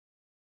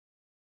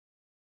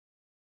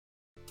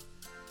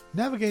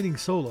Navigating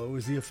Solo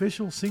is the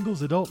official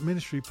singles adult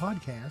ministry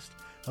podcast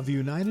of the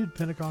United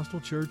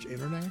Pentecostal Church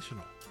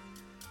International.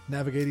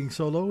 Navigating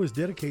Solo is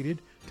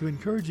dedicated to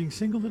encouraging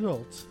single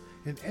adults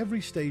in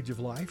every stage of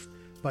life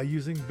by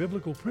using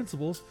biblical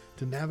principles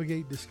to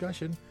navigate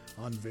discussion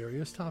on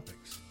various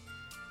topics.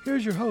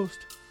 Here's your host,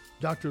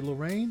 Dr.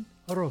 Lorraine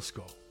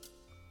Orozco.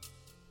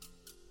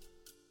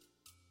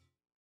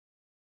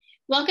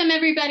 Welcome,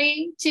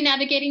 everybody, to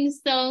Navigating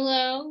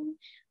Solo.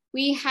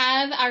 We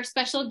have our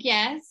special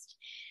guest,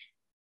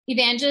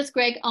 Evangelist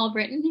Greg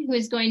Albritton, who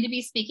is going to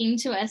be speaking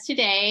to us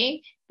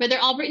today. Brother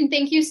Albritton,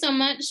 thank you so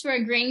much for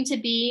agreeing to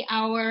be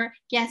our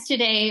guest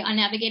today on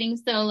Navigating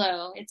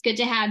Solo. It's good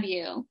to have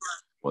you.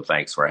 Well,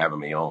 thanks for having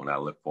me on. I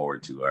look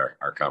forward to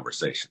our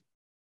conversation.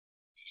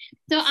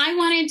 So I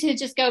wanted to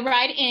just go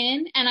right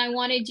in, and I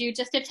wanted you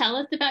just to tell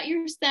us about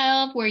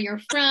yourself, where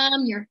you're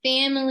from, your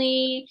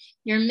family,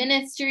 your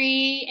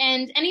ministry,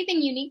 and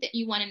anything unique that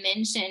you want to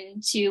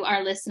mention to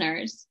our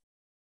listeners.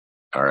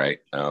 All right.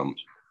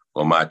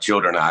 Well, my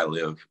children and I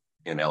live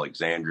in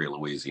Alexandria,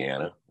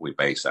 Louisiana. We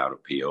base out of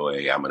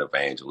POA. I'm an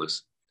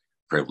evangelist,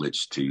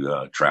 privileged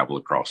to travel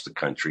across the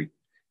country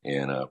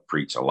and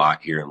preach a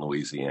lot here in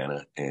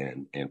Louisiana,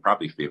 and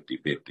probably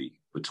 50-50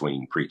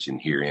 between preaching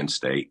here in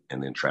state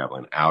and then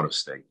traveling out of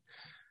state.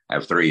 I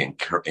have three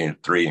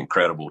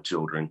incredible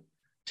children,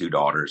 2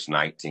 daughters,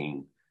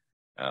 19.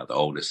 The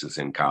oldest is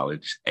in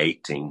college,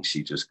 18.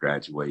 She just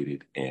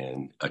graduated,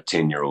 and a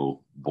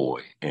 10-year-old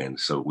boy. And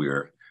so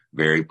we're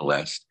very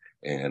blessed.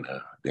 And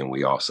then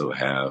we also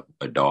have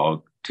a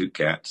dog, 2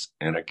 cats,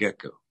 and a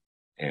gecko.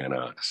 And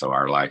so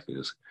our life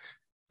is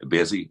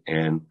busy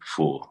and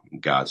full.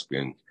 God's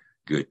been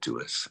good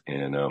to us.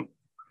 And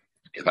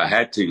if I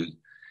had to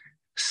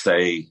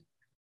say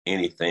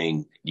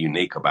anything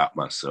unique about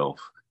myself,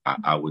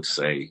 I would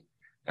say,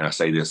 and I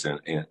say this,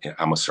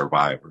 I'm a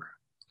survivor.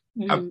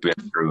 Mm-hmm. I've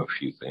been through a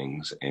few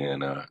things,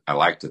 and I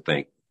like to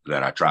think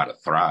that I try to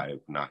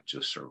thrive, not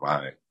just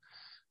survive.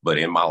 But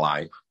in my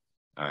life,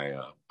 I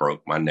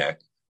broke my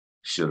neck,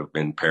 should have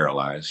been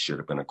paralyzed, should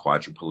have been a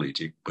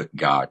quadriplegic, but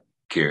God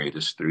carried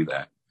us through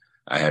that.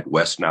 I had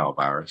West Nile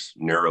virus,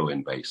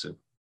 neuroinvasive,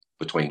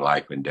 between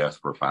life and death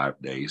for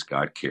 5 days.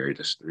 God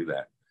carried us through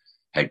that.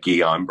 Had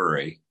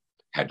Guillain-Barré,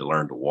 had to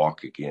learn to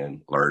walk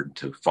again, learn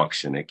to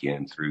function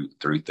again through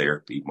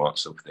therapy,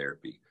 months of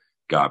therapy.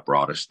 God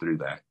brought us through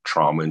that.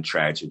 Trauma and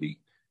tragedy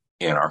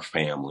in our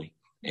family.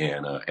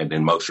 And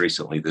then most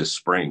recently this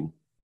spring,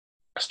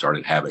 I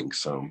started having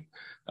some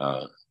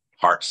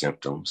heart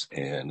symptoms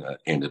and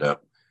ended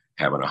up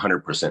having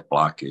 100%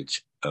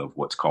 blockage of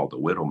what's called the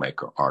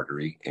widowmaker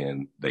artery.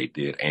 And they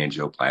did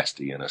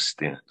angioplasty and a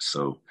stent.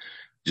 So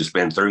just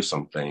been through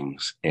some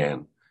things,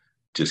 and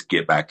just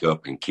get back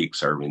up and keep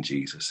serving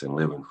Jesus and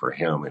living for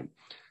him. And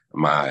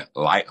my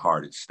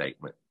lighthearted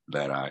statement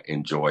that I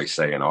enjoy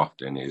saying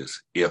often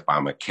is, if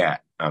I'm a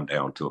cat, I'm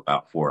down to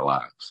about 4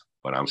 lives,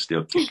 but I'm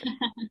still kicking.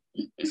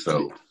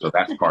 So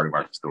that's part of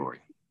our story.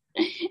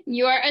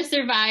 You are a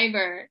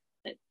survivor.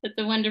 That's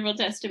a wonderful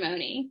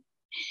testimony.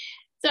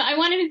 So I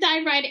wanted to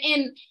dive right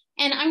in,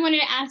 and I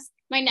wanted to ask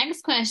my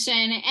next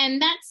question, and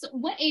that's,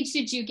 what age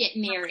did you get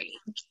married?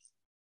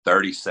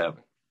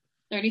 37.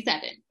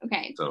 37.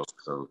 Okay.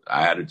 So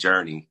I had a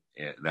journey.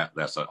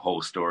 That's a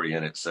whole story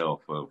in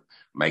itself of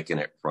making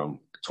it from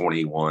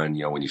 21,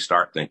 when you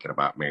start thinking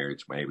about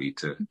marriage, maybe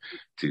to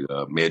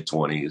mid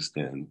 20s,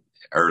 then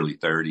early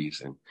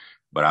 30s.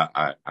 But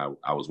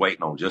I was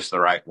waiting on just the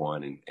right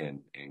one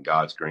and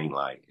God's green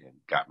light, and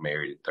got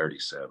married at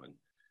 37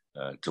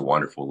 to a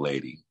wonderful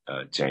lady,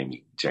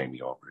 Jamie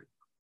Albritton.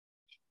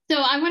 So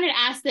I wanted to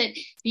ask that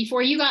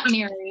before you got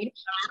married,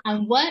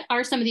 what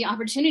are some of the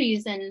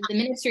opportunities and the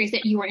ministries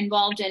that you were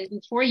involved in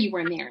before you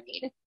were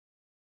married?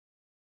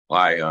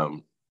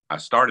 Well, I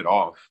started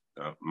off,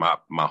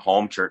 my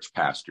home church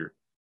pastor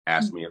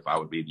asked me if I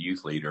would be the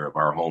youth leader of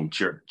our home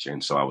church.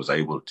 And so I was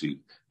able to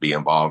be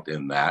involved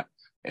in that.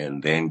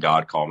 And then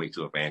God called me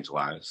to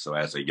evangelize. So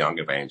as a young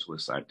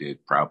evangelist, I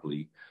did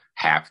probably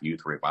half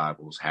youth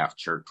revivals, half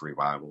church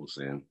revivals.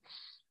 And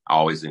I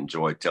always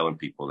enjoyed telling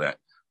people that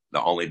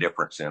the only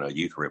difference in a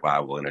youth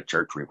revival and a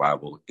church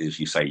revival is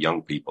you say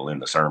young people in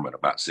the sermon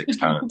about 6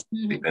 times,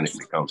 and then it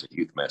becomes a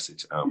youth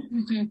message.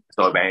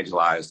 So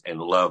evangelized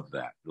and loved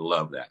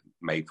that,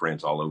 made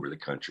friends all over the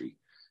country,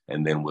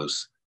 and then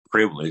was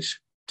privileged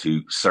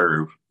to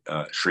serve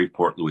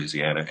Shreveport,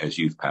 Louisiana as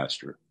youth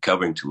pastor,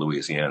 Covington,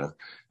 Louisiana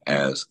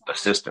as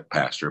assistant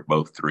pastor,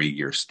 both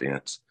 3-year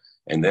stints.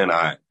 And then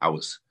I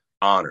was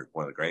honored,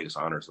 one of the greatest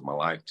honors of my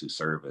life, to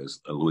serve as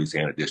a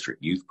Louisiana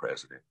district youth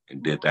president,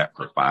 and did that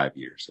for 5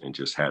 years and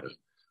just had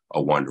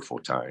a wonderful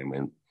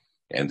time.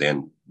 And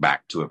then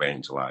back to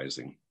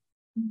evangelizing,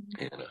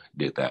 and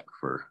did that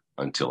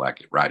until I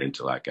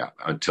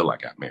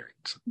got married.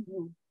 So.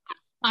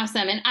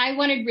 Awesome. And I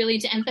wanted really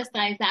to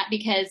emphasize that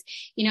because,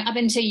 up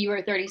until you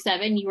were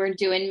 37, you were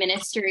doing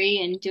ministry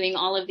and doing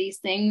all of these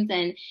things,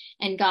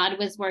 and God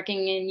was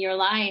working in your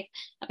life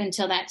up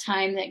until that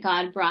time that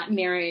God brought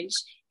marriage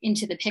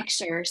into the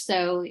picture.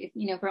 So,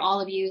 for all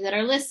of you that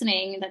are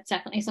listening, that's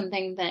definitely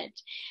something that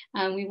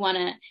we want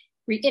to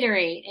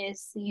reiterate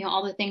is,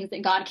 all the things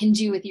that God can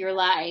do with your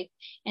life.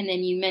 And then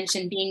you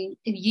mentioned being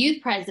a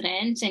youth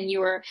president, and you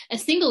were a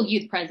single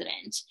youth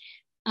president.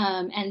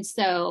 And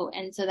so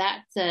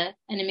that's an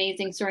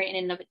amazing story in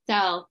and of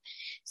itself.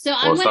 So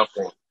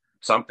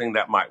something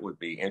that would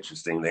be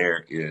interesting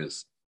there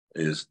is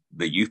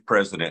the youth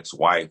president's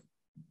wife.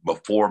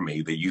 Before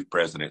me, the youth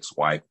president's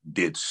wife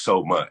did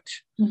so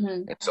much.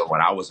 Mm-hmm. And so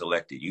when I was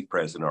elected youth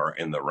president, or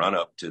in the run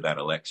up to that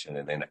election,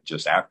 and then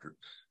just after,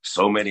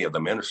 so many of the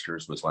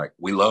ministers was like,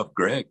 we love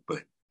Greg,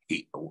 but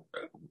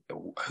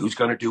who's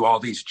going to do all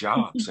these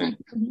jobs? And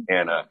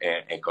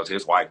because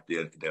his wife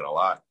did a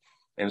lot.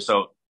 And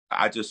so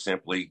I just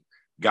simply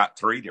got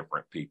 3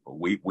 different people.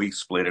 We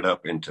split it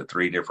up into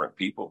 3 different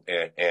people,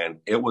 and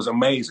it was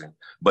amazing.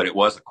 But it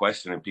was a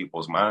question in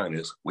people's mind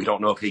is, we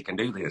don't know if he can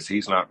do this.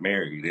 He's not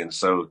married. And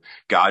so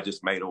God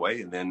just made a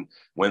way. And then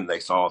when they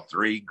saw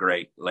 3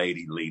 great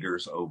lady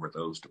leaders over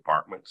those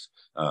departments,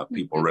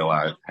 people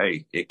realized,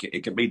 hey,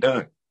 it can be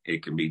done.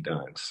 It can be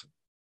done.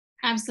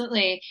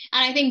 Absolutely.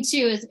 And I think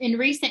too, is in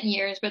recent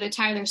years, Brother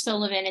Tyler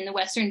Sullivan in the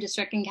Western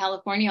District in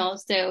California,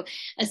 also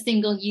a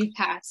single youth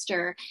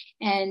pastor.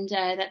 And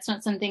that's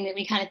not something that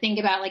we kind of think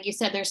about. Like you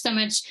said, there's so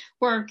much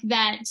work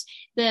that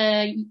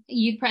the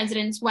youth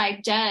president's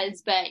wife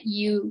does, but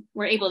you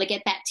were able to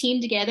get that team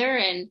together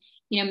and,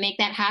 make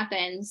that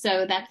happen.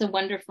 So that's a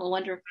wonderful,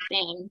 wonderful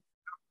thing.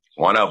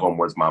 One of them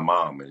was my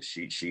mom, and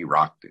she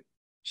rocked it.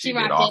 She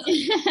did all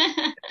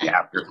the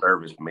after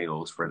service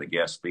meals for the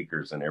guest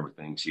speakers and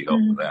everything. She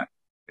helped with that.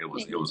 It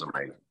was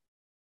amazing.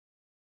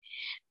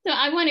 So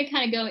I want to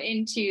kind of go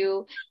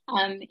into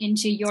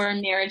your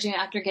marriage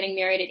after getting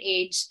married at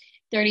age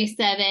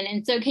 37.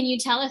 And so can you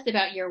tell us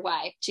about your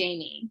wife,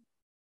 Jamie?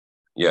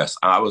 Yes,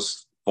 I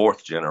was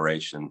 4th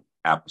generation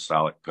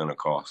Apostolic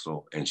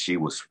Pentecostal, and she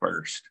was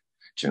 1st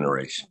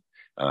generation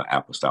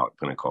Apostolic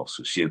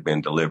Pentecostal. She had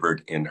been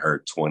delivered in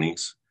her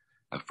 20s.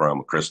 From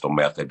a crystal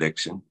meth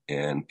addiction.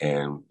 And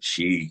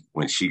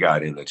when she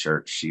got in the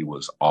church, she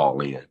was all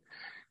in.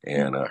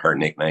 And her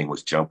nickname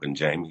was Jumpin'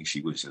 Jamie.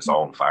 She was just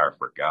on fire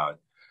for God,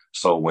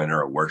 soul winner,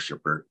 a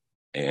worshiper.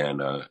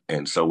 And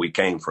so we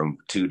came from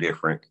 2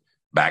 different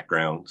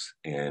backgrounds,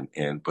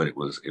 but it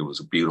was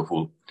a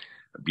beautiful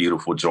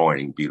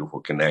joining,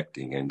 beautiful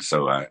connecting. And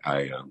so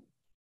I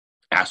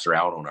asked her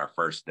out on our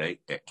first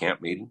date at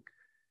camp meeting,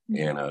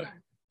 and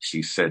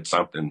she said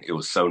something, it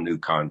was so new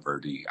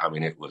convert-y. I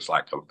mean, it was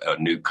like a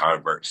new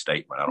convert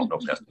statement. I don't know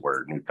if that's the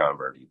word, new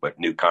convert-y, but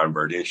new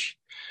convert-ish.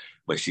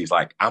 But she's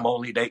like, I'm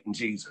only dating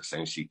Jesus.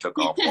 And she took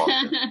off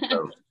walking.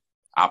 So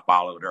I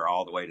followed her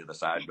all the way to the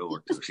side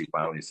door until she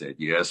finally said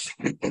yes.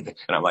 And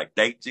I'm like,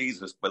 date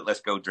Jesus, but let's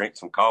go drink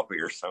some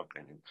coffee or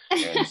something.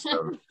 And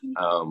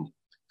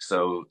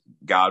so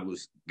God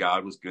was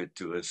good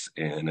to us,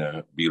 and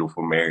a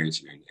beautiful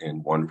marriage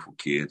and wonderful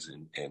kids.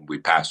 And we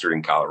pastored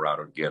in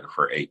Colorado together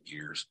for 8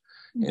 years.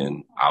 Mm-hmm.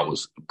 And I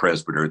was a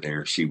presbyter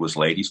there. She was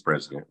ladies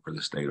president for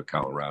the state of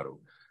Colorado.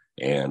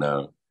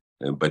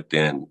 But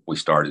then we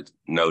started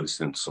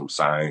noticing some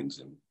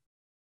signs,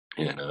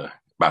 and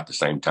about the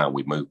same time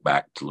we moved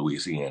back to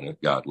Louisiana,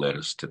 God led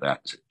us to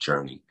that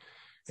journey.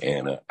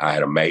 And I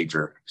had a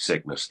major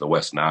sickness, the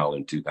West Nile,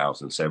 in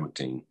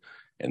 2017.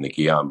 And the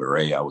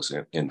Guillain-Barré, I was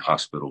in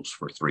hospitals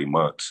for 3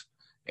 months.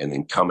 And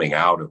then coming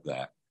out of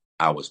that,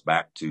 I was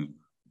back to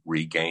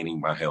regaining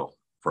my health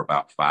for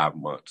about 5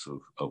 months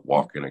of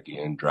walking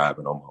again,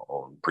 driving on my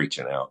own,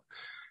 preaching out.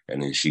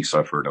 And then she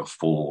suffered a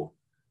full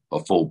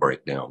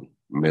breakdown,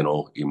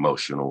 mental,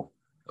 emotional,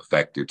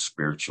 affected,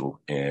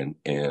 spiritual. And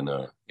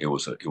it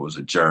was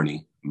a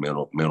journey,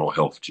 mental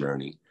health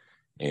journey.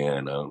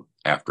 And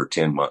after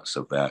 10 months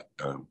of that,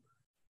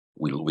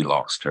 we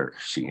lost her.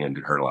 She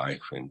ended her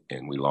life,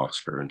 and we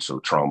lost her. And so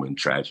trauma and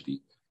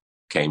tragedy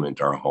came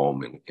into our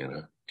home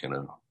in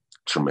a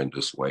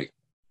tremendous way.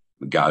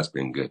 But God's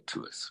been good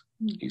to us.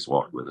 He's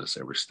walked with us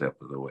every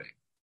step of the way.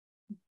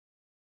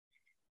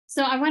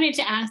 So I wanted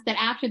to ask that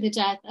after the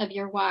death of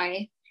your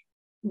wife,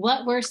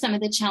 what were some of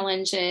the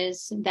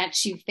challenges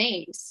that you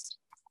faced?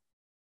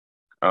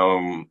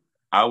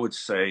 I would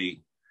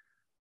say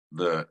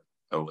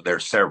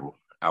there's several.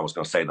 I was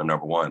going to say the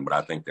number one, but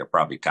I think they're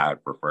probably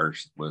tied for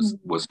first,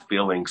 was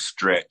feeling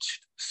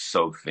stretched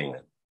so thin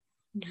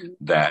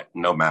that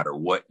no matter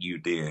what you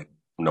did,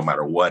 no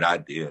matter what I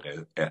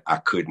did, I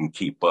couldn't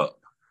keep up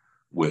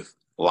with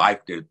life.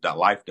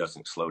 Life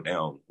doesn't slow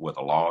down with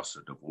a loss,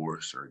 a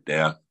divorce, or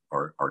death,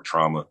 or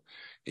trauma.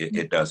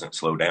 It doesn't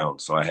slow down.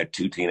 So I had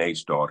 2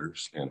 teenage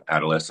daughters and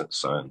adolescent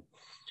son,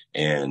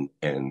 and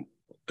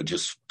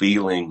just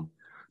feeling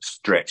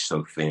stretched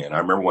so thin. I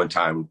remember one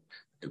time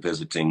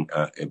visiting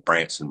in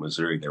Branson,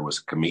 Missouri, there was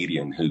a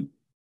comedian who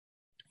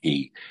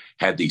he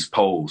had these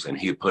poles, and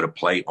he would put a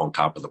plate on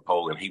top of the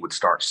pole, and he would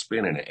start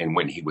spinning it. And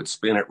when he would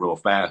spin it real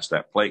fast,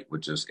 that plate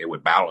it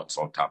would balance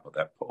on top of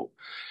that pole.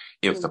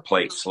 If the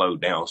plate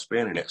slowed down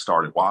spinning, it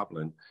started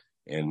wobbling,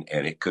 and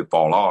it could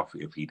fall off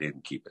if he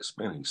didn't keep it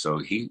spinning. So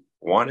he,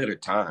 one at a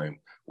time,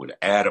 would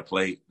add a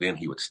plate, then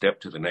he would step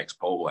to the next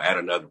pole, add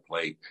another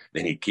plate,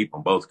 then he'd keep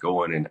them both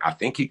going. And I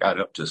think he got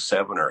up to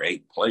 7 or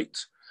 8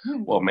 plates.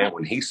 Well, man,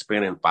 when he's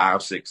spinning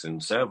 5, 6,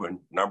 and 7,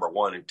 number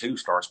 1 and 2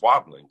 starts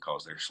wobbling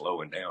because they're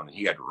slowing down, and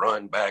he had to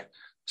run back,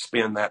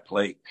 spin that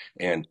plate,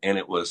 and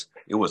it was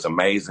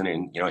amazing.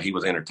 And he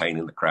was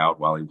entertaining the crowd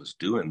while he was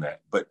doing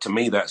that. But to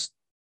me,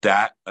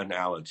 that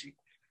analogy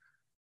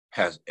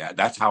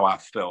that's how I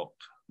felt.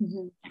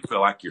 You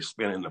feel like you're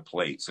spinning the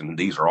plates, and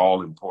these are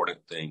all important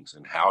things.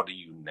 And how do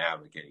you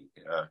navigate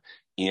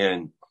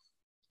in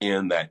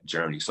that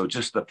journey? So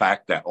just the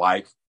fact that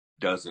life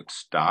doesn't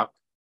stop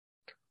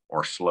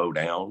or slow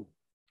down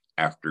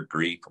after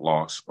grief,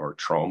 loss, or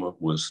trauma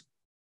was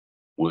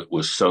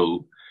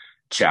so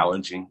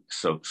challenging.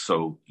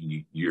 So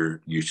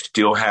you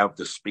still have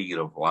the speed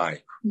of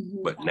life,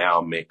 but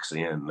now mix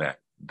in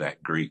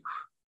that grief,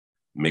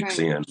 mix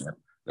in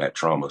that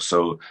trauma.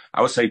 So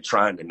I would say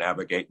trying to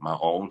navigate my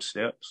own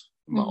steps,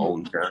 my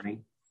own journey,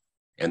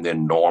 and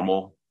then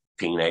normal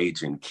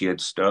teenage and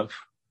kid stuff,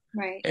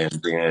 and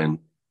then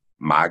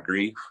my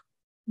grief.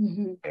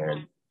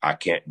 And I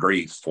can't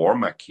grieve for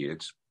my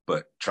kids,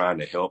 but trying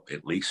to help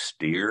at least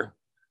steer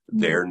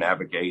their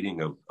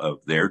navigating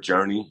of their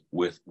journey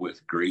with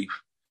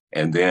grief.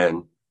 And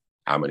then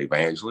I'm an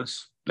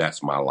evangelist.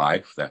 That's my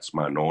life. That's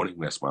my anointing.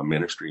 That's my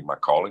ministry, my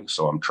calling.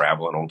 So I'm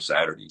traveling on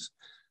Saturdays,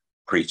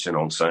 preaching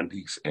on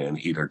Sundays,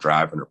 and either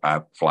driving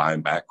or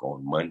flying back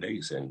on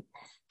Mondays. And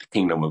the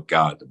kingdom of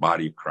God, the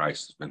body of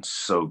Christ, has been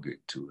so good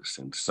to us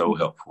and so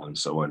helpful and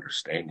so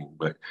understanding.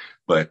 But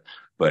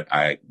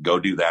I go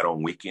do that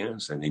on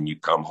weekends, and then you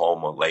come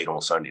home late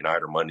on Sunday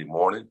night or Monday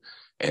morning,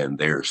 and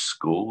there's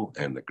school,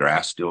 and the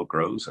grass still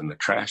grows, and the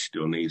trash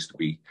still needs to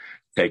be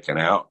taken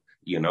out,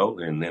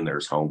 and then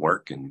there's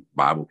homework and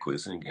Bible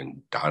quizzing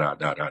and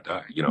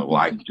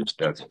life just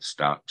doesn't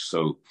stop.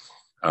 So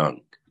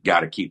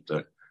got to keep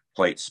the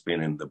plate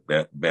spinning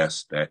the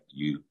best that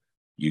you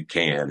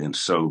can. And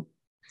so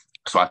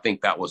I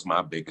think that was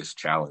my biggest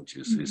challenge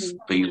is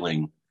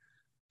feeling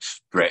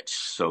stretched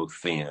so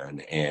thin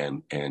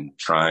and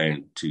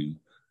trying to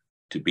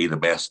be the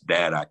best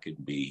dad I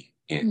could be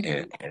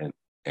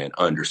and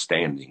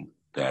understanding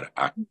that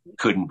I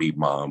couldn't be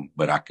mom,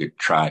 but I could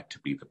try to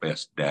be the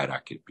best dad I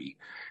could be.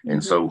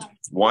 And so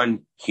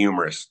one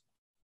humorous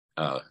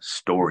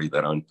story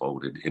that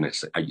unfolded, and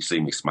you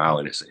see me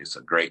smiling, it's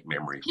a great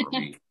memory for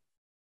me,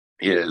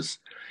 is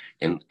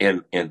in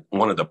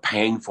one of the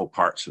painful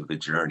parts of the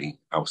journey.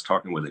 I was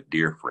talking with a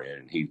dear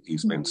friend.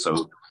 He's been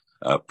so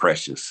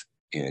precious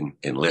in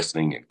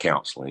listening and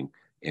counseling,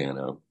 and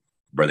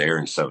Brother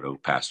Aaron Soto,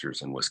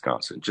 pastors in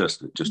Wisconsin,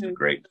 just a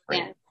great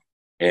friend.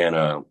 And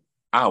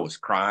I was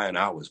crying,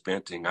 I was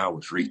venting, I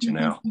was reaching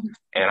out,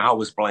 and I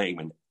was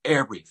blaming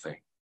everything.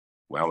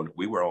 Well,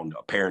 we were on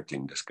a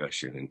parenting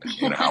discussion,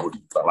 and I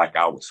felt like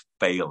I was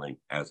failing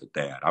as a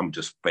dad. I'm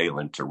just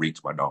failing to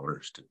reach my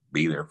daughters, to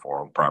be there for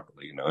them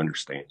properly and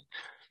understand.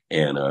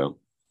 And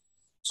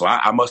so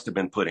I must have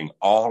been putting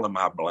all of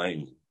my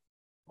blame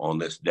on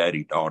this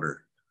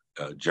daddy-daughter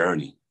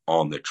journey,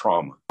 on the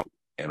trauma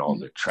and on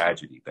the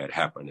tragedy that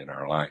happened in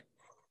our life.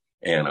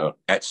 And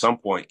at some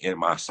point in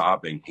my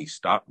sobbing, he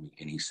stopped me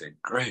and he said,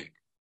 "Greg,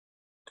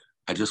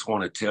 I just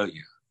want to tell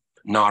you,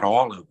 not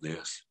all of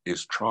this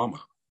is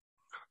trauma.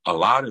 A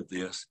lot of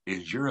this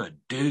is you're a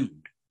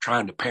dude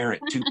trying to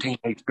parent 2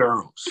 teenage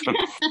girls."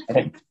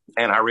 and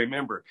I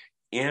remember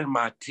in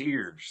my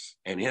tears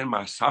and in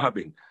my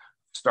sobbing,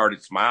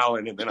 started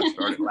smiling, and then I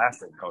started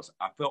laughing because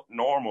I felt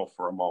normal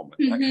for a moment.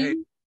 Like, hey,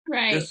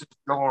 this is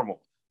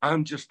normal.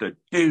 I'm just a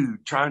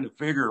dude trying to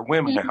figure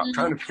women out,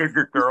 trying to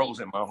figure girls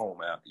in my home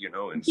out,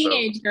 and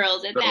teenage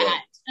girls at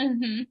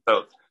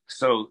that.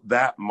 So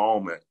that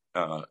moment,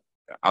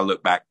 I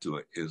look back to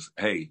it is,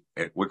 hey,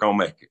 we're going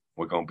to make it.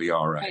 We're going to be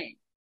all right.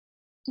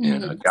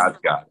 And God's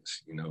got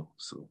us,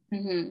 so.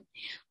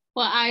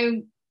 Well,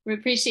 I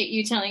appreciate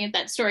you telling us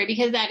that story,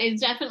 because that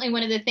is definitely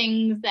one of the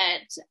things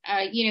that,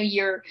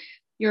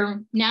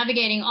 you're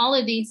navigating all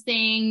of these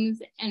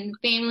things and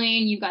family,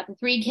 and you've got the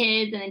 3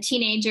 kids and the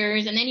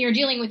teenagers, and then you're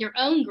dealing with your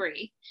own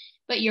grief,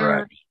 but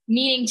you're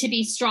needing to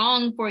be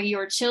strong for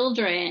your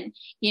children,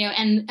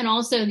 and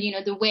also,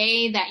 the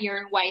way that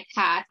your wife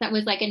passed, that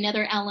was like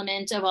another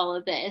element of all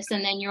of this.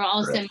 And then you're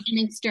also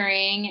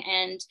ministering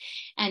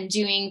and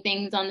doing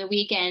things on the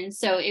weekends.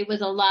 So it was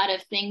a lot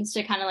of things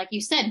to kind of, like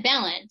you said,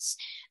 balance,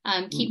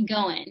 keep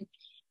going.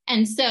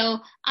 And so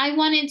I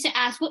wanted to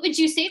ask, what would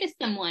you say to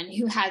someone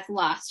who has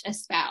lost a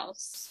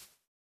spouse?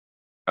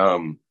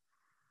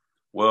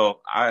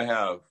 Well, I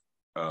have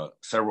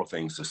several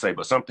things to say,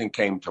 but something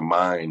came to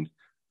mind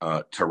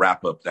to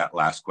wrap up that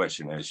last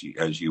question as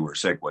you were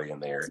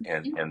segueing there,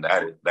 and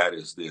that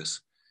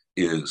is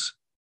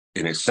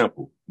and it's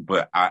simple,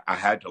 but I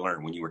had to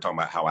learn, when you were talking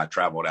about how I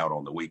traveled out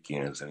on the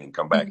weekends and then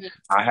come back,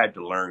 I had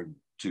to learn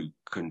to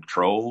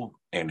control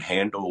and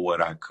handle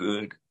what I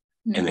could.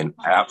 And then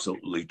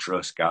absolutely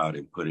trust God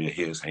and put in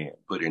his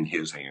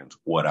hands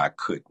what I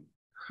couldn't.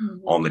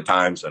 On the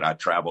times that I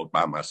traveled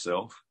by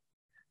myself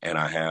and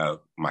I have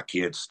my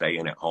kids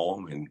staying at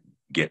home and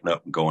getting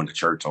up and going to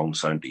church on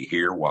Sunday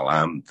here while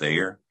I'm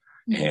there.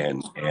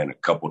 And a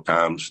couple of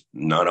times,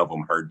 none of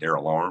them heard their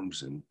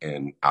alarms.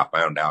 And I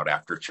found out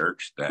after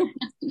church that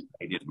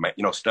they didn't make,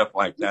 stuff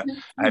like that.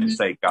 I had to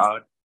say,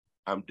 God,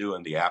 I'm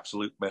doing the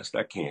absolute best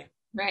I can.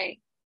 Right.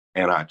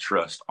 And I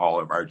trust all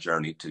of our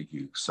journey to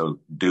you. So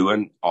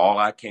doing all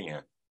I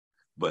can,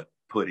 but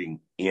putting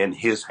in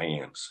his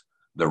hands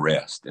the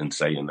rest and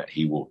saying that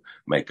he will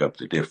make up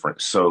the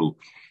difference. So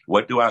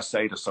what do I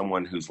say to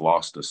someone who's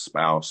lost a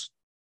spouse?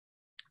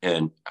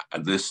 And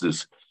this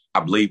is, I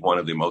believe, one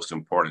of the most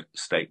important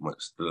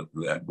statements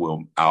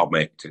that I'll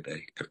make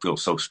today. It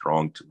feels so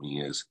strong to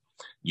me is,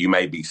 you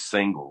may be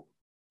single,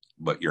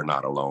 but you're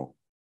not alone.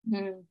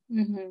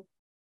 Mm-hmm.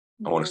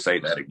 I want to say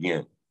that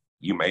again.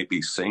 You may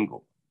be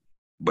single,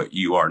 but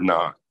you are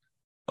not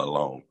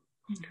alone.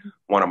 Mm-hmm.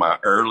 One of my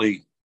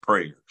early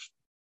prayers,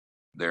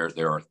 there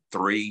are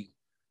 3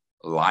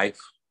 life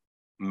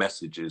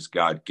messages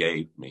God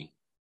gave me,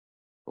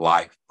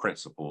 life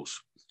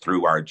principles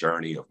through our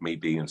journey of me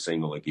being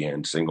single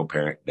again, single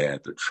parent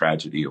dad, the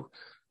tragedy of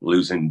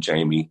losing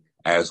Jamie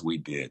as we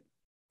did.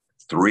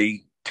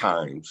 3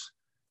 times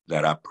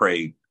that I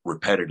prayed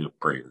repetitive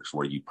prayers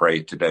where you pray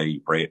it today, you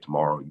pray it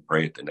tomorrow, you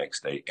pray it the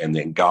next day. And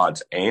then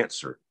God's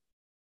answer,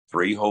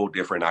 3 whole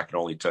different, I can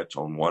only touch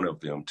on one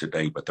of them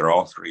today, but they're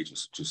all 3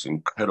 just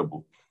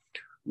incredible,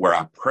 where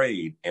I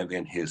prayed and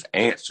then his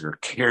answer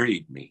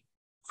carried me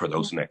for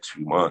those next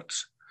few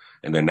months.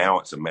 And then now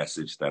it's a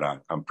message that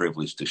I'm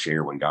privileged to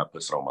share when God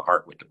puts it on my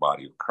heart with the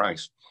body of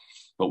Christ.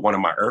 But one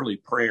of my early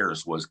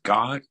prayers was,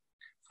 God,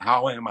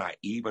 how am I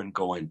even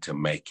going to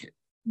make it?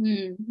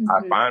 Mm-hmm.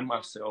 I find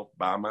myself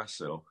by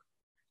myself.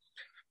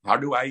 How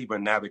do I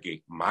even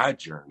navigate my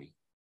journey?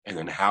 And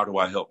then how do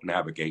I help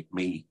navigate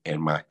me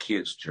and my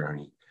kids'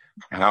 journey?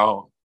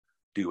 How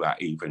do I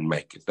even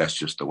make it? That's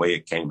just the way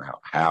it came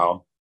out.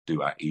 How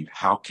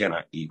can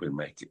I even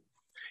make it?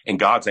 And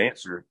God's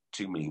answer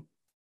to me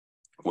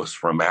was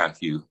from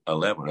Matthew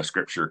 11, a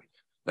scripture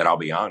that, I'll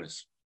be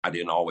honest, I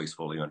didn't always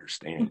fully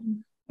understand. Mm-hmm.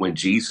 When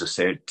Jesus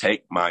said,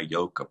 take my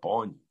yoke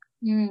upon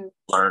you,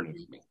 learn of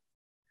me.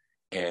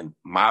 And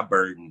my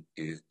burden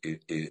is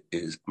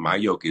my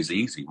yoke is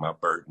easy. My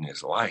burden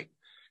is light.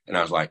 And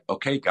I was like,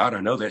 okay, God,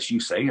 I know that's you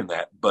saying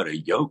that, but a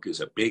yoke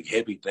is a big,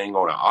 heavy thing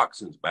on an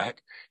oxen's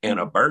back, and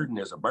a burden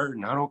is a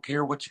burden. I don't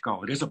care what you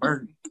call it. It's a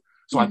burden.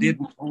 So I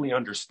didn't fully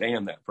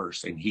understand that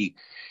verse. And he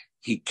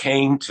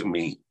came to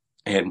me,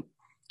 and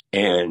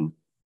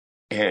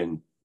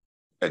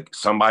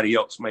somebody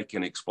else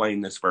can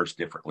explain this verse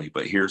differently,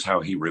 but here's how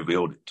he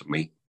revealed it to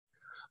me.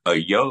 A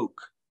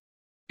yoke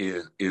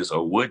is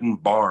a wooden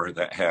bar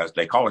that has,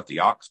 they call it the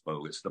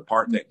oxbow. It's the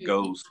part that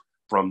goes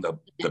from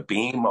the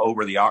beam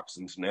over the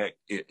oxen's neck.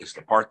 It's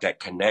the part that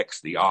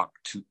connects the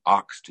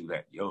ox to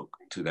that yoke,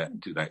 to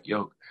that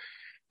yoke.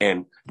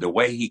 And the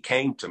way he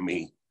came to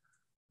me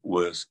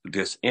was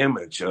this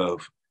image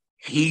of,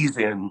 he's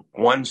in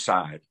one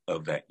side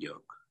of that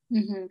yoke.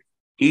 Mm-hmm.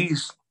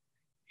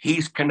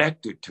 He's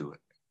connected to it,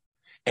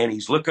 and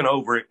he's looking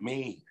over at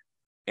me,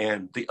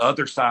 and the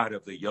other side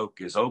of the yoke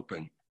is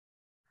open.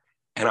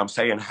 And I'm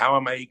saying, how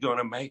am I going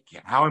to make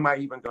it? How am I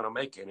even going to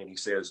make it? And he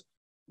says,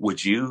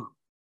 would you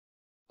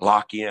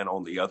lock in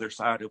on the other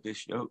side of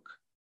this yoke?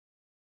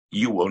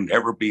 You will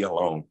never be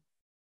alone.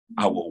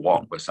 I will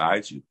walk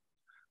beside you.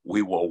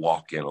 We will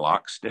walk in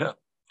lockstep.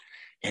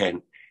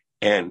 And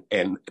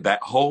that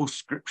whole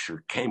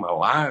scripture came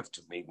alive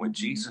to me when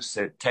Jesus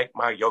said, take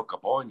my yoke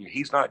upon you.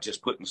 He's not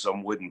just putting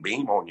some wooden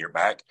beam on your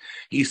back.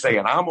 He's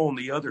saying, I'm on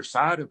the other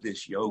side of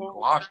this yoke,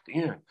 locked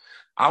in.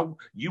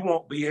 You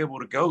won't be able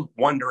to go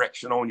one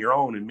direction on your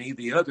own and me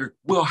the other.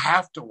 We'll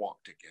have to walk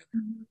together.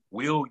 Mm-hmm.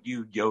 Will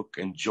you yoke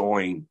and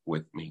join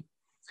with me?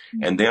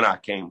 Mm-hmm. And then I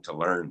came to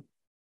learn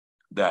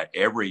that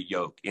every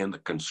yoke, in the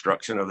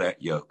construction of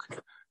that yoke,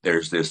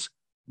 there's this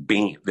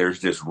beam,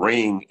 there's this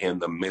ring in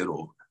the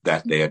middle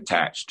that they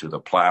attach to the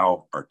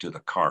plow or to the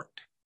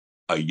cart.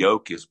 A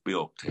yoke is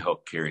built to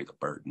help carry the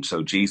burden.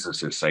 So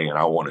Jesus is saying,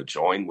 I want to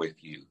join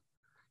with you,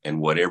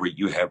 and whatever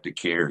you have to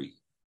carry,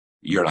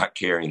 you're not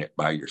carrying it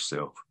by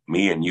yourself.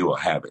 Me and you will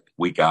have it.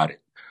 We got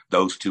it.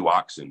 Those 2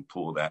 oxen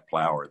pull that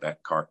plow or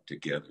that cart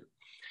together.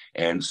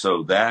 And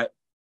so that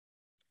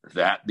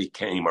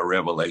became a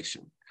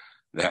revelation,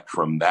 that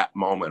from that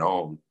moment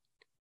on,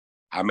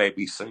 I may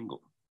be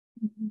single,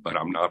 but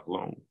I'm not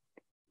alone.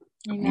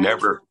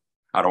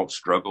 I don't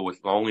struggle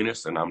with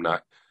loneliness, and I'm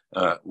not,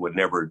 would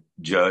never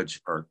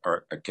judge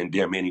or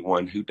condemn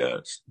anyone who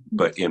does.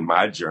 But in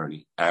my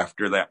journey,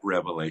 after that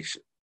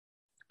revelation,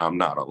 I'm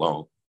not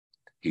alone.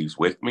 He's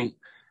with me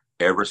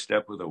every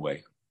step of the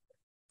way.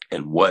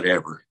 And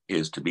whatever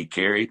is to be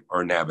carried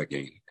or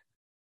navigated,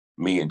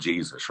 me and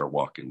Jesus are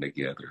walking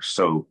together.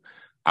 So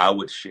I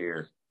would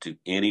share to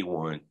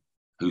anyone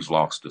who's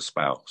lost a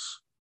spouse,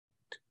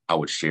 I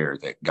would share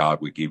that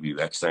God would give you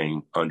that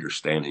same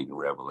understanding and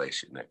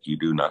revelation, that you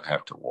do not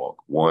have to walk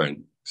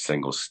one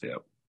single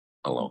step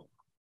alone.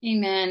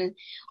 Amen.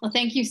 Well,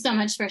 thank you so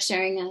much for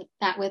sharing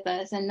that with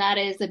us. And that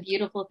is a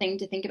beautiful thing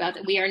to think about,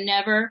 that we are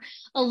never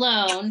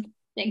alone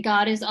that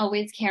God is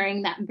always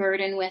carrying that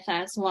burden with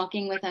us,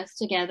 walking with us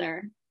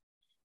together.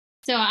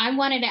 So I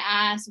wanted to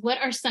ask, what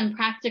are some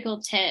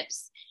practical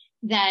tips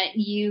that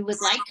you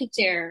would like to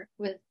share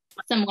with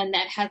someone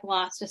that has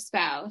lost a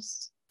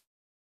spouse?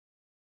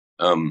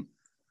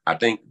 I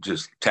think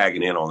just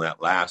tagging in on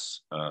that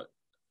last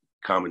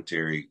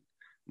commentary,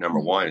 number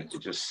one, it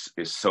just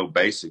is so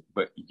basic,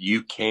 but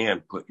you can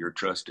put your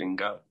trust in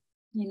God.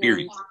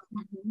 Period.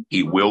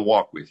 He will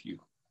walk with you.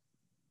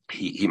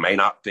 He may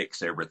not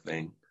fix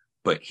everything,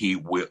 but he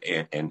will.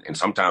 And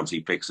sometimes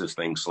he fixes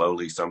things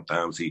slowly.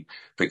 Sometimes he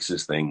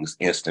fixes things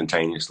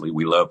instantaneously.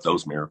 We love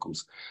those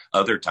miracles.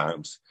 Other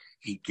times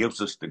he gives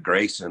us the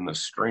grace and the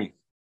strength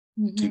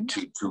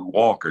to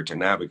walk or to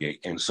navigate.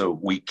 And so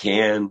we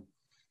can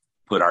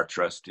put our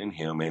trust in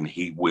him, and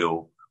he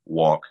will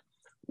walk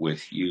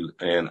with you.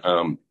 And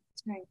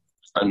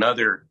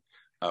another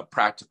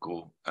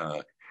practical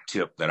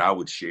tip that I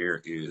would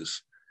share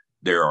is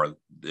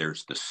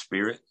there's the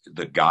Spirit,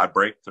 the God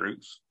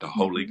breakthroughs, the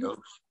Holy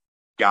Ghost,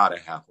 gotta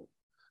have them.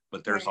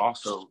 But there's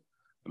also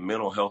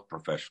mental health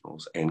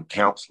professionals and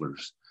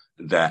counselors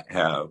that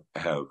have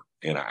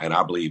and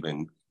I believe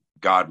in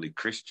godly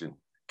Christian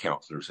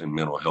counselors and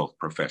mental health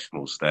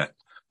professionals that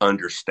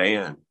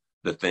understand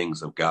the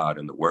things of God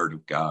and the Word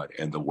of God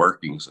and the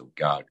workings of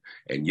God,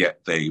 and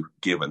yet they've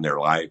given their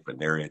life and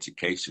their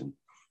education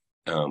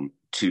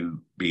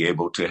to be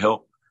able to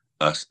help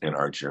us in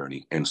our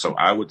journey. And so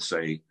I would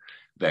say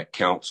that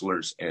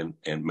counselors and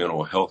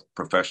mental health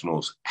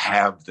professionals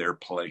have their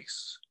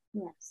place.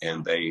 Yes.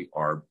 And they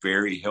are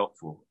very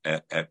helpful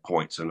at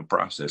points in the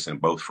process. And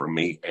both for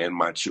me and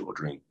my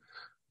children,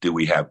 do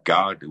we have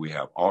God? Do we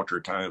have altar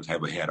times?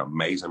 Have we had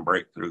amazing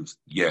breakthroughs?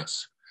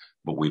 Yes.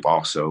 But we've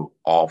also,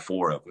 all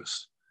four of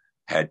us,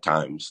 had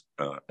times,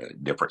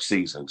 different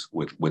seasons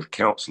with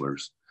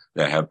counselors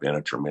that have been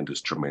a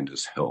tremendous,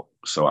 tremendous help.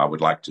 So I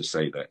would like to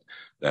say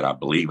that I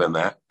believe in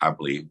that. I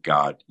believe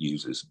God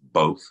uses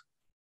both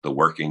the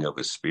working of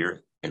his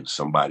Spirit and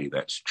somebody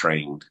that's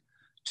trained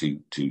to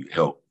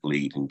help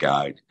lead and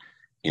guide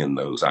in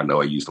those. I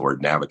know I use the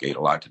word navigate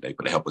a lot today,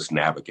 but to help us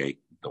navigate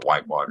the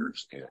white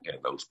waters and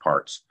those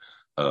parts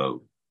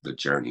of the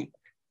journey.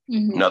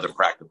 Another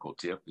practical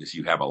tip is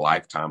you have a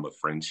lifetime of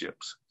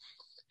friendships,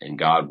 and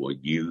God will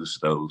use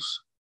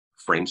those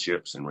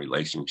friendships and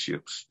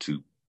relationships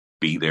to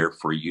be there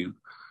for you,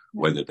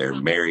 whether they're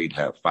married,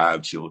 have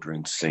 5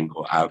 children,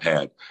 single. I've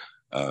had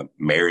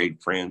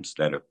married friends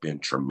that have been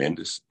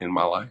tremendous in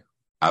my life.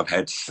 I've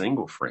had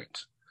single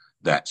friends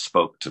that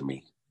spoke to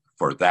me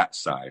for that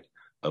side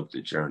of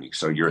the journey.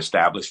 So your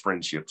established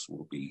friendships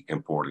will be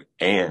important.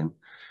 And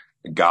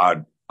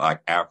God,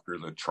 like after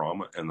the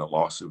trauma and the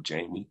loss of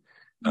Jamie,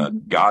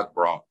 God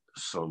brought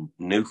some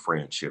new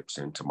friendships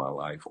into my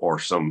life, or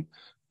some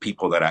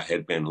people that I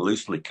had been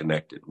loosely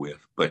connected with,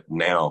 but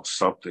now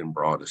something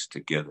brought us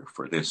together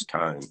for this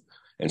time.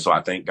 And so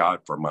I thank God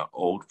for my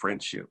old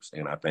friendships,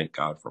 and I thank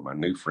God for my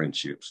new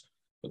friendships,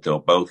 but they'll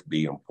both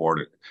be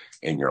important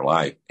in your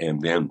life. And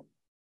then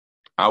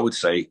I would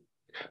say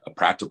a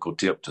practical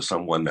tip to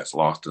someone that's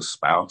lost a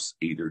spouse,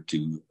 either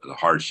to the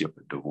hardship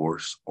of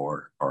divorce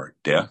or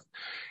death,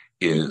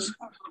 is,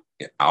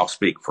 I'll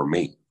speak for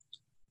me.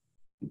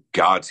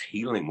 God's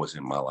healing was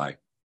in my life,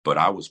 but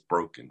I was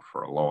broken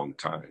for a long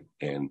time.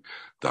 And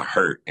the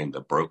hurt and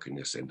the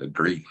brokenness and the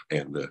grief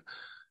and the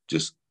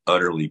just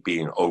utterly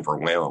being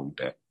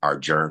overwhelmed at our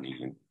journey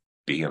and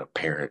being a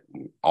parent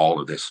and all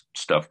of this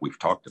stuff we've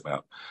talked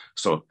about.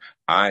 So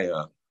I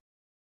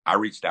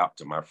reached out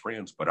to my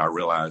friends, but I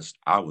realized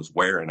I was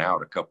wearing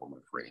out a couple of my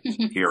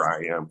friends. Here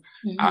I am.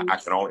 I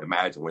can only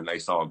imagine when they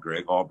saw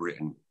Greg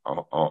Albritton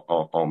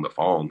on the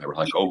phone, they were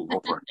like, oh,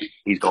 Lord,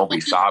 he's going to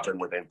be sobbing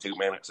within 2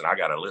 minutes, and I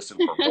got to listen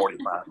for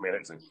 45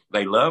 minutes. And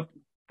they loved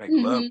me. They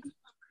loved me.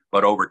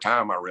 But over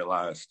time, I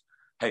realized,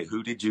 hey,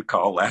 who did you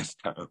call last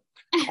time?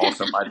 Call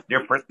somebody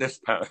different this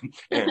time.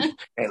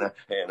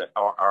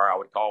 Or I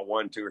would call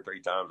 1, 2, or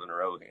 3 times in a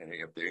row. And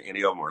if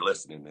any of them are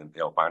listening, then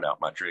they'll find out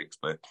my tricks.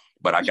 But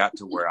I got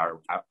to where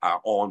I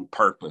on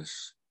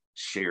purpose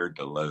shared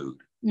the load,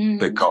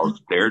 because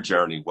their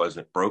journey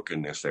wasn't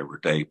brokenness every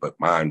day, but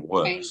mine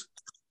was. Right.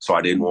 So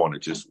I didn't want to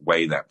just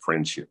weigh that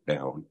friendship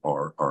down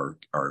or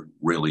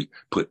really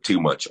put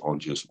too much on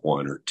just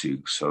 1 or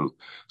 2. So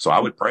I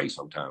would pray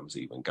sometimes,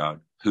 even,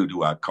 God, who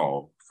do I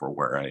call for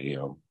where I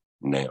am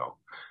now?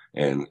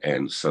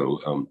 And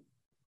so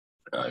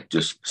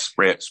just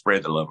spread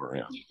the love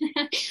around.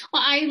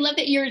 Well, I love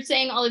that you're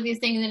saying all of these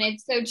things, and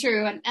it's so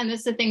true. And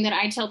this is the thing that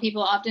I tell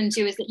people often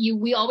too, is that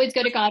we always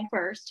go to God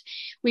first.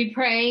 We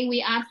pray,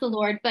 we ask the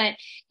Lord, but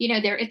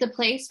there is a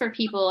place for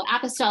people,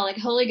 apostolic,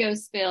 Holy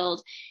Ghost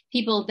filled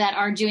people that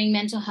are doing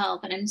mental health.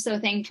 And I'm so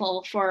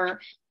thankful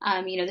for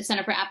the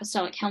Center for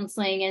Apostolic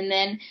Counseling, and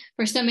then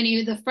for so many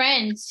of the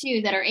friends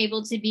too that are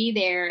able to be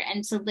there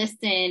and to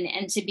listen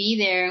and to be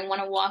there and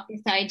want to walk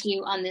beside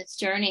you on this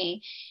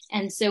journey.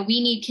 And so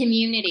we need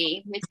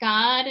community with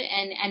God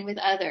and with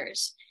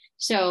others.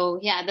 So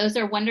yeah, those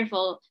are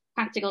wonderful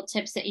practical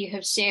tips that you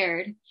have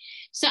shared.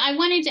 So I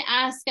wanted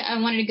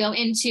to go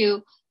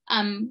into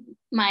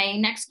my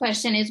next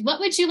question is, what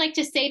would you like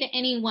to say to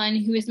anyone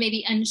who is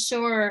maybe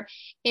unsure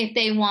if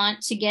they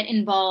want to get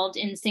involved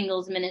in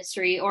singles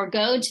ministry or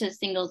go to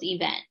singles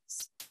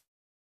events?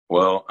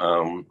 Well,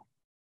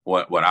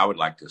 what I would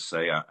like to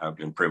say, I've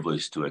been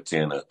privileged to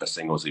attend a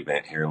singles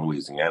event here in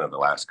Louisiana the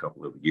last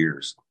couple of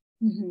years.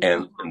 Mm-hmm.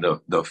 And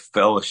the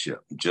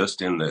fellowship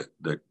just in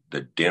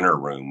the dinner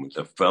room,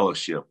 the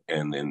fellowship,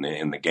 and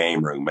in the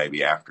game room,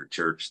 maybe after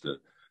church,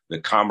 the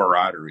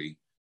camaraderie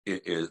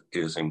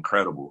is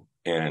incredible,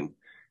 and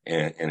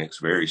it's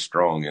very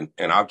strong.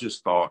 And I've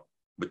just thought,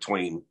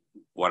 between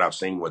what I've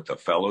seen with the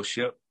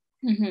fellowship,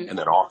 mm-hmm. and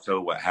then also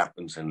what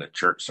happens in the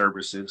church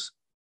services,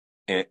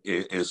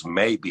 is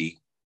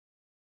maybe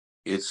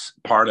it's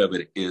part of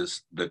it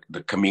is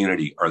the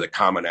community or the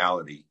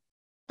commonality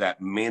that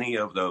many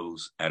of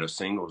those at a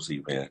singles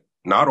event,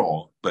 not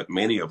all, but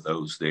many of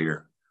those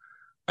there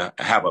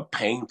have a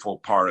painful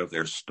part of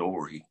their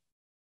story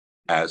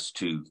as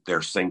to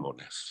their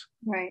singleness.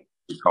 Right.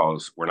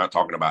 Because we're not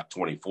talking about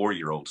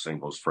 24-year-old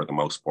singles for the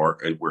most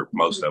part. We're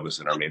most of us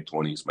in our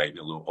mid-20s, maybe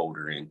a little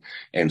older.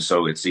 And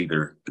so it's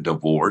either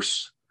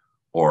divorce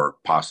or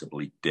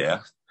possibly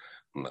death,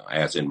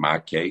 as in my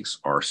case,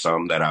 or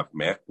some that I've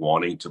met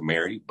wanting to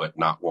marry, but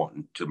not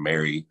wanting to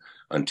marry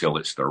until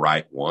it's the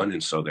right one.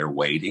 And so they're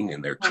waiting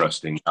and they're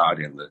trusting God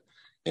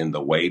in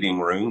the waiting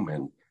room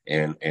and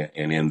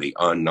in the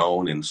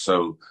unknown. And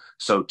so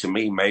to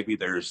me, maybe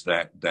there's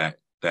that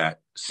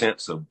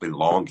sense of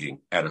belonging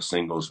at a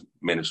singles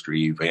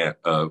ministry event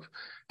of,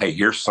 hey,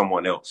 here's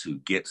someone else who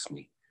gets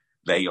me.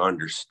 They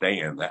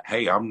understand that,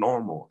 hey, I'm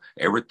normal.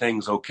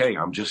 Everything's okay.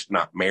 I'm just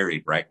not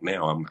married right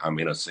now. I'm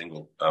in a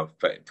single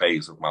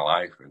phase of my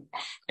life.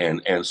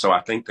 And so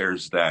I think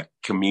there's that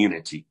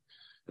community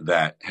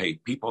that, hey,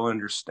 people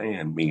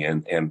understand me.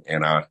 And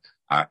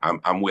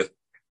I'm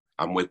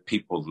with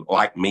people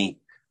like me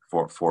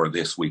for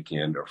this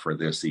weekend or for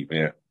this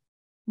event.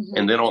 Mm-hmm.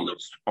 And then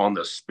on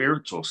the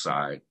spiritual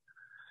side,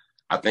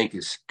 I think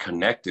it's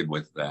connected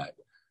with that.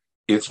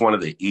 It's one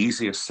of the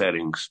easiest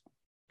settings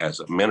as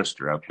a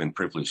minister. I've been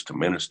privileged to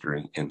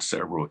minister in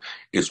several.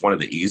 It's one of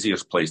the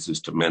easiest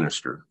places to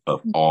minister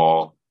of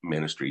all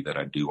ministry that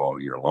I do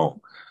all year long.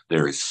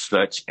 There is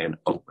such an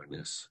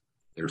openness.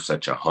 There's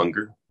such a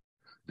hunger.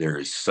 There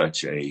is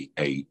such a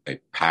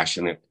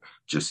passionate,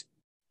 just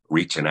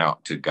reaching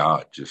out to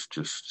God, just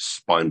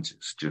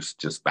sponges,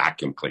 just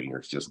vacuum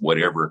cleaners, just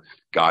whatever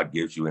God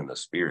gives you in the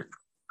spirit.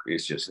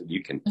 It's just,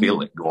 you can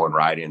feel it going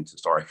right into,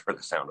 sorry for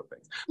the sound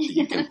effects,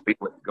 you can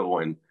feel it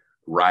going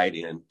right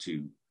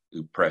into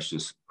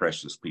precious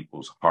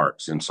people's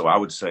hearts. And so I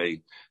would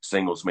say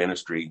singles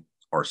ministry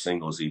or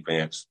singles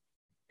events,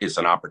 it's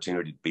an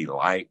opportunity to be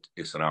light.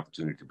 It's an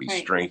opportunity to be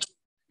strength.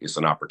 It's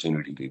an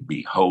opportunity to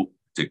be hope,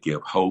 to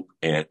give hope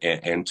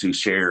and to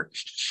share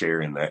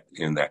in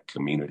that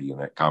community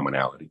and that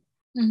commonality,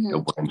 mm-hmm.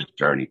 of the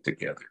journey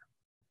together.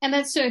 And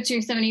that's so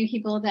true. So many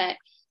people that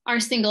are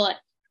single,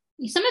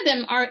 some of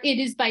them it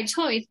is by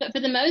choice, but for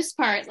the most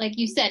part, like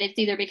you said, it's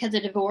either because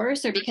of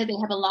divorce or because they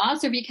have a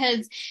loss or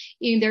because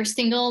they're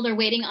single, they're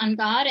waiting on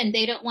God and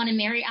they don't want to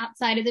marry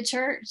outside of the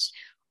church,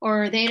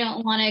 or they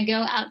don't want to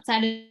go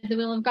outside of the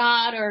will of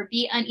God or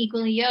be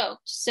unequally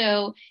yoked.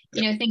 So,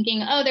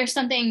 thinking, oh, there's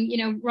something,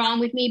 wrong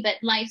with me, but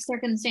life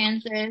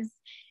circumstances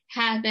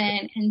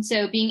happen. And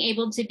so being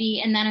able to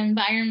be in that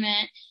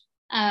environment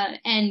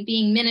and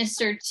being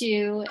ministered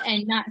to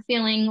and not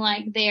feeling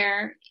like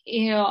they're,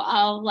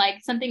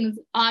 like something's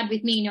odd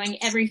with me, knowing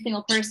every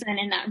single person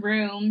in that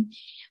room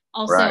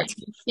also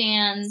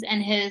understands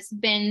and has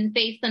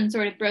faced some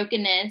sort of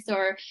brokenness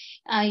or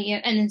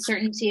an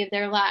uncertainty of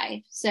their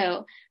life.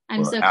 So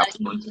I'm so glad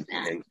you mentioned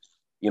that. And,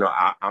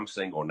 I'm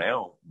single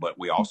now, but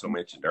we also mm-hmm.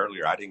 mentioned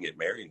earlier, I didn't get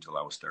married until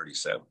I was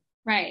 37.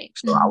 Right.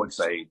 So mm-hmm. I would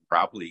say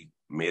probably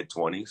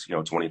mid-20s,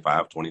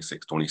 25,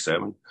 26,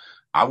 27.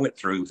 I went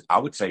through, I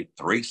would say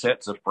 3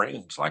 sets of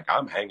friends. Like,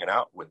 I'm hanging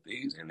out with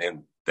these, and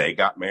then they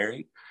got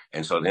married.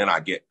 And so then I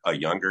get a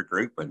younger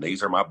group, and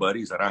these are my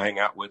buddies that I hang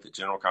out with at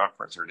General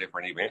Conference or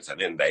different events. And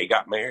then they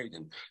got married,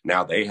 and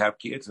now they have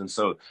kids. And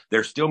so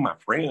they're still my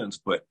friends,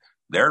 but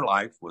their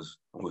life was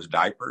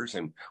diapers,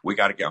 and we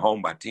got to get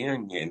home by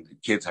 10, and the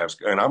kids have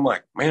school. And I'm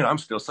like, man, I'm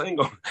still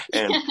single.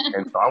 And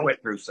so I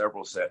went through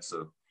several sets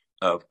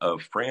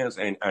of friends.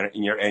 And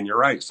you're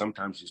right.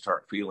 Sometimes you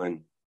start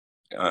feeling,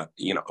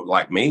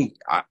 like me,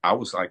 I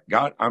was like,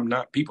 God, I'm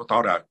not, people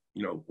thought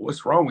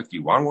what's wrong with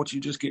you? Why won't you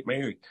just get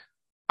married?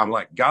 I'm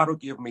like, God will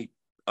give me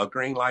a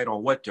green light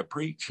on what to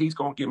preach. He's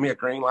going to give me a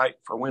green light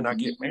for when I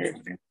get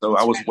married. And so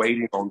I was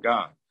waiting on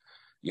God,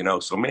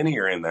 so many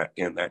are in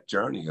that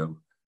journey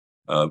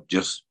of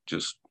just,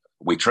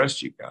 we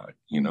trust you, God,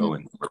 and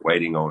we're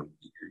waiting on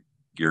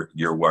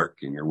your work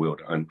and your will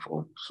to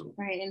unfold. So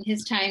right. In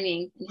his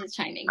timing, the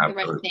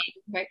right thing,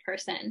 the right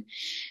person.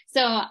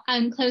 So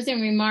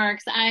closing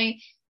remarks,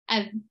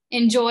 I've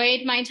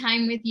enjoyed my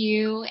time with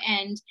you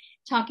and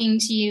talking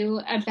to you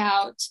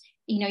about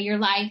your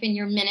life and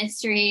your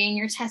ministry and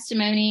your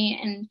testimony.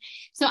 And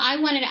so I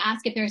wanted to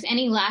ask if there's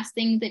any last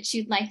things that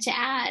you'd like to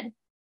add.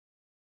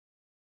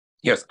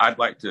 Yes, I'd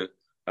like to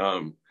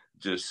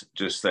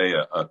just say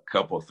a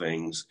couple of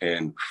things.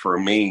 And for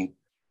me,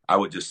 I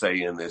would just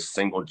say in this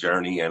single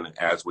journey, and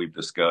as we've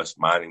discussed,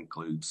 mine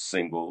includes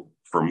single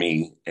for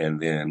me, and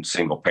then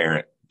single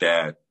parent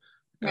dad,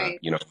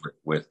 Right.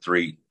 with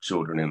 3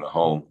 children in the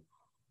home,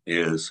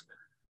 is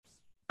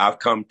I've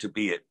come to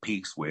be at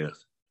peace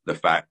with the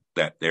fact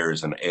that there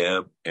is an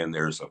ebb and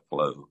there's a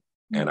flow,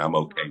 and I'm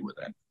okay with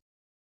that.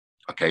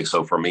 Okay,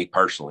 so for me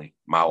personally,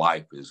 my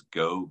life is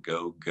go,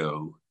 go,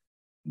 go,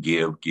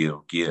 give,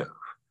 give, give.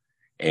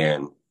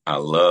 And I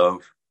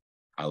love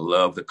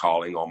the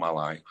calling on my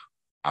life.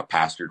 I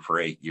pastored for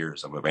 8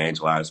 years. I've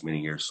evangelized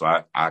many years. So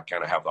I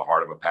kind of have the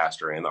heart of a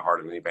pastor and the heart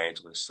of an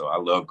evangelist. So I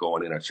love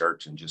going in a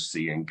church and just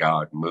seeing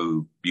God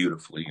move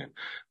beautifully and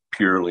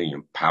purely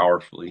and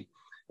powerfully.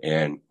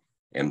 And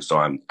so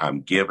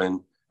I'm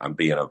giving, I'm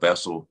being a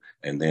vessel.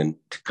 And then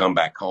to come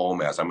back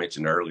home, as I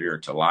mentioned earlier,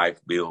 to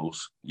life,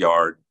 bills,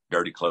 yard,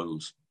 dirty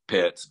clothes,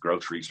 pets,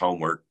 groceries,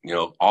 homework,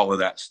 all of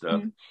that stuff.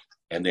 Mm-hmm.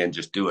 And then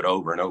just do it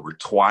over and over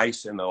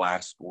twice in the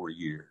last 4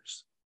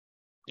 years.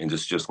 And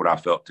it's just what I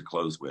felt to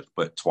close with.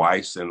 But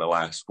twice in the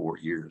last 4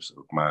 years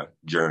of my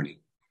journey,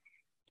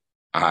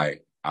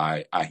 I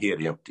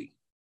hit empty.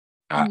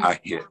 Mm-hmm. I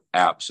hit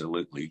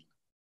absolutely,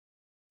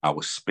 I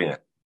was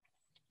spent.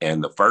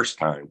 And the first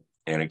time,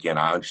 and again,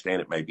 I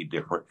understand it may be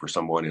different for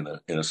someone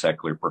in a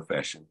secular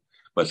profession,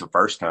 but it's the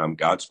first time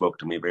God spoke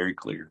to me very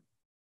clear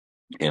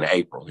in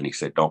April. And he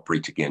said, don't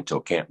preach again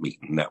till camp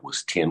meeting. That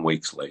was 10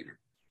 weeks later.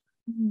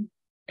 Mm-hmm.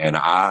 And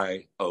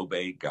I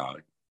obeyed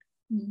God.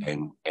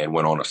 Mm-hmm. and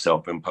went on a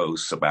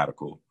self-imposed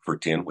sabbatical for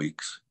 10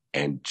 weeks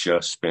and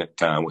just spent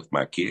time with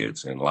my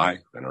kids and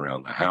life and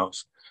around the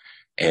house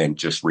and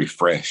just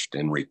refreshed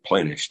and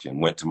replenished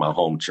and went to my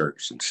home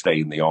church and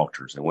stayed in the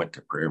altars and went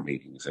to prayer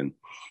meetings. And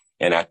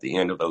at the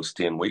end of those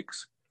 10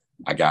 weeks,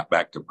 I got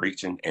back to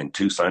preaching. And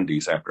 2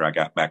 Sundays after I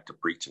got back to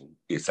preaching,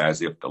 it's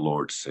as if the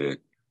Lord said,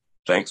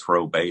 thanks for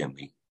obeying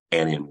me.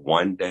 And in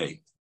one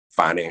day,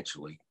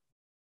 financially,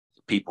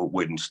 people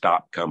wouldn't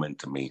stop coming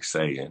to me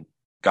saying,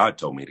 God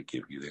told me to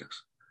give you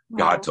this. Wow.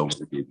 God told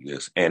me to give you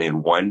this. And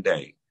in one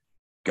day,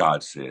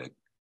 God said,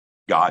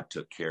 God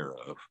took care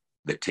of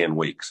the 10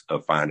 weeks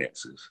of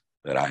finances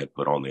that I had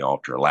put on the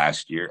altar.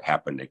 Last year, it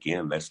happened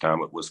again. This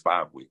time it was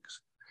 5 weeks.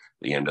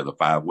 The end of the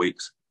 5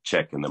 weeks,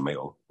 check in the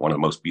mail. One of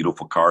the most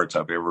beautiful cards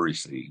I've ever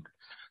received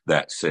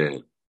that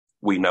said,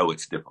 we know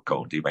it's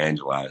difficult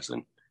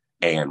evangelizing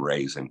and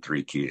raising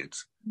 3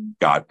 kids.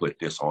 God put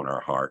this on our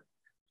heart.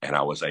 And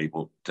I was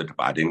able to,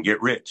 I didn't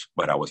get rich,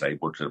 but I was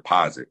able to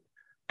deposit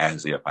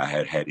as if I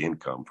had had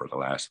income for the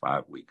last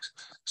 5 weeks.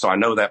 So I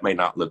know that may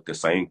not look the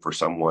same for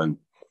someone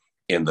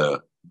in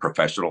the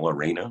professional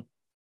arena.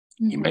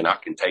 Mm-hmm. You may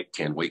not can take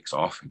 10 weeks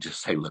off and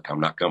just say, look,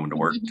 I'm not coming to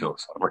work until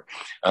summer.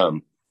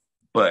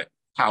 But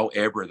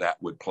however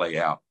that would play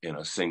out in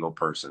a single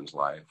person's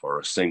life or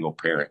a single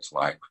parent's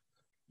life,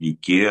 you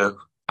give.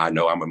 I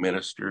know I'm a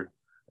minister,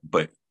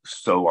 but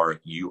so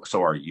are you,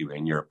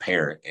 and you're a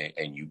parent,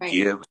 and you right.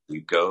 Give, you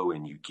go,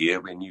 and you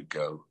give and you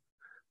go.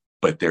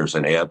 But there's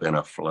an ebb and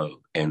a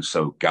flow. And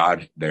so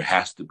God, there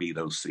has to be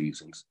those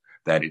seasons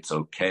that it's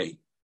okay.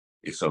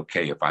 It's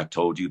okay. If I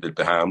told you the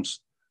times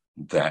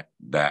that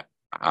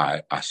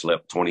I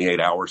slept 28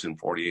 hours and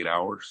 48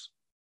 hours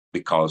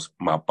because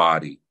my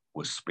body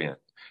was spent.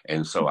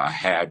 And so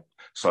at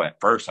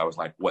first I was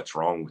like, what's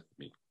wrong with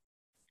me?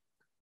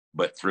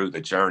 But through the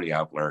journey,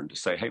 I've learned to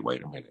say, hey,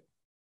 wait a minute.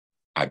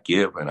 I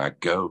give and I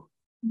go,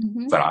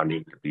 but I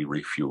need to be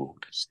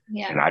refueled.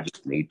 Yeah. And I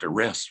just need to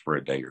rest for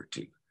a day or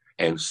two.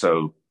 And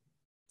so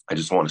I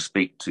just want to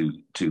speak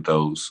to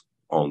those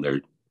on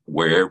there,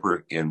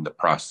 wherever in the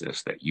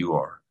process that you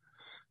are,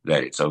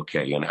 that it's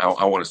okay. And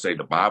I want to say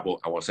the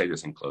Bible, I want to say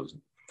this in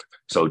closing.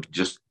 So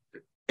just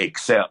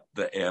accept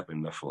the ebb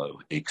and the flow,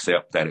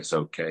 accept that it's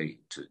okay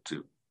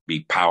to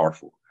be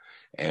powerful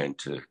and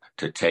to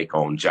take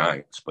on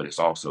giants, but it's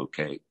also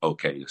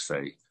okay to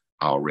say,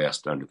 I'll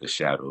rest under the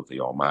shadow of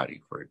the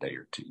Almighty for a day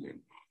or two.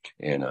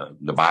 And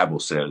the Bible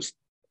says,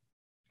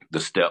 the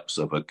steps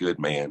of a good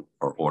man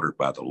are ordered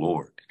by the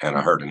Lord. And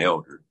I heard an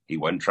elder, he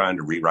wasn't trying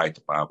to rewrite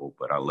the Bible,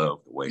 but I love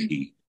the way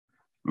he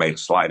made a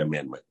slight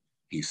amendment.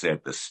 He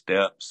said the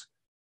steps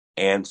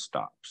and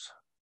stops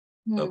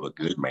of a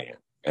good man,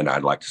 and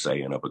I'd like to say,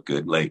 and of a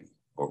good lady,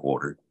 are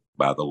ordered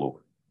by the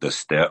Lord. The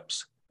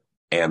steps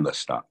and the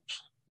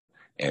stops.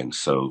 And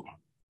so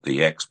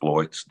the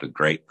exploits, the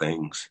great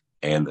things,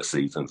 and the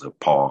seasons of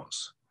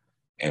pause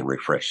and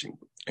refreshing.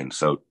 And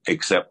so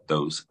accept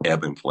those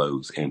ebb and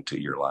flows into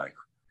your life.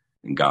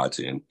 And God's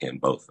in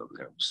both of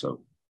them.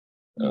 So,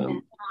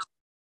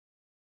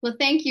 well,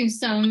 thank you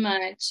so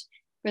much,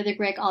 Brother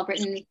Greg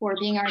Albritton, for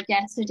being our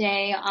guest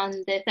today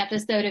on this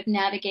episode of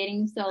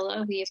Navigating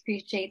Solo. We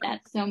appreciate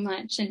that so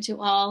much. And to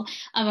all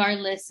of our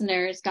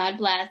listeners, God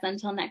bless.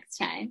 Until next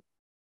time.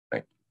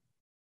 Thank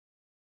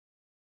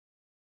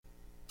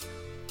you.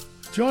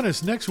 Join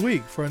us next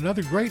week for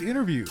another great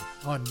interview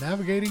on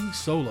Navigating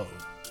Solo.